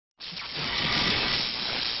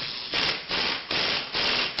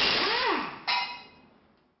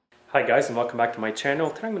Hi guys, and welcome back to my channel.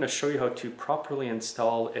 Today I'm going to show you how to properly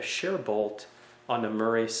install a shear bolt on a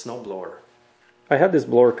Murray snowblower. I had this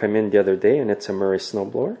blower come in the other day and it's a Murray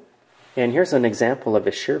snowblower. And here's an example of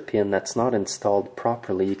a shear pin that's not installed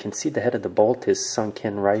properly. You can see the head of the bolt is sunk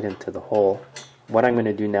in right into the hole. What I'm going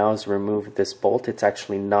to do now is remove this bolt. It's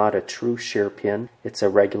actually not a true shear pin. It's a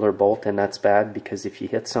regular bolt, and that's bad because if you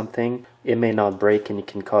hit something, it may not break and it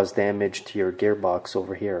can cause damage to your gearbox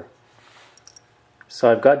over here. So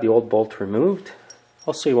I've got the old bolt removed.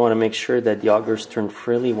 Also, you want to make sure that the augers turn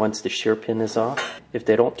freely once the shear pin is off. If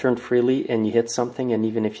they don't turn freely and you hit something, and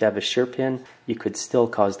even if you have a shear pin, you could still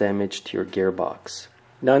cause damage to your gearbox.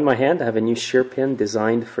 Now in my hand I have a new shear pin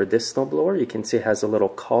designed for this snowblower. You can see it has a little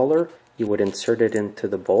collar. You would insert it into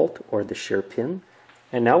the bolt or the shear pin.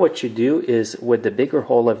 And now what you do is with the bigger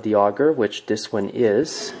hole of the auger, which this one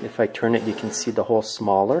is, if I turn it you can see the hole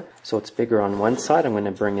smaller. So it's bigger on one side. I'm going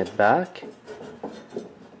to bring it back.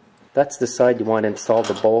 That's the side you want to install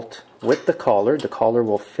the bolt with the collar. The collar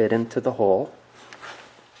will fit into the hole,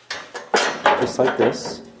 just like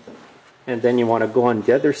this. And then you want to go on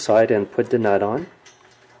the other side and put the nut on.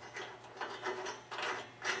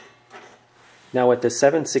 Now with the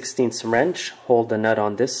 7/16 wrench, hold the nut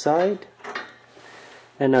on this side.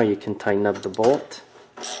 And now you can tighten up the bolt.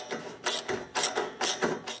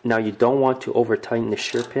 Now you don't want to over tighten the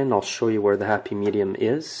shear pin. I'll show you where the happy medium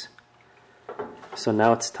is. So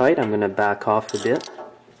now it's tight. I'm going to back off a bit.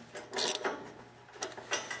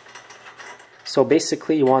 So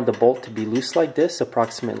basically you want the bolt to be loose like this,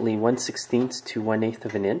 approximately 1/16 to 1/8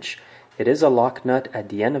 of an inch. It is a lock nut at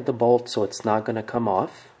the end of the bolt, so it's not going to come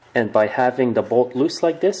off. And by having the bolt loose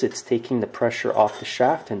like this, it's taking the pressure off the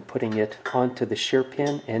shaft and putting it onto the shear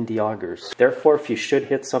pin and the augers. Therefore, if you should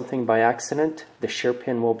hit something by accident, the shear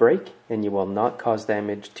pin will break and you will not cause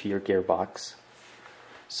damage to your gearbox.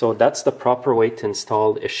 So that's the proper way to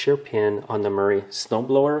install a shear pin on the Murray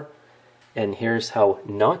snowblower. And here's how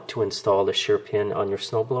not to install a shear pin on your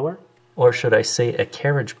snowblower. Or should I say a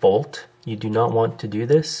carriage bolt. You do not want to do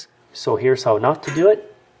this. So here's how not to do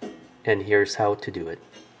it, and here's how to do it.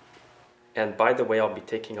 And by the way, I'll be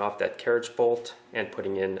taking off that carriage bolt and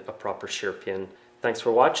putting in a proper shear pin. Thanks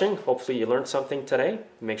for watching. Hopefully you learned something today.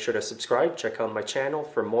 Make sure to subscribe. Check out my channel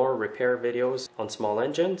for more repair videos on small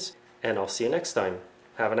engines. And I'll see you next time.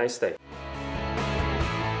 Have a nice day.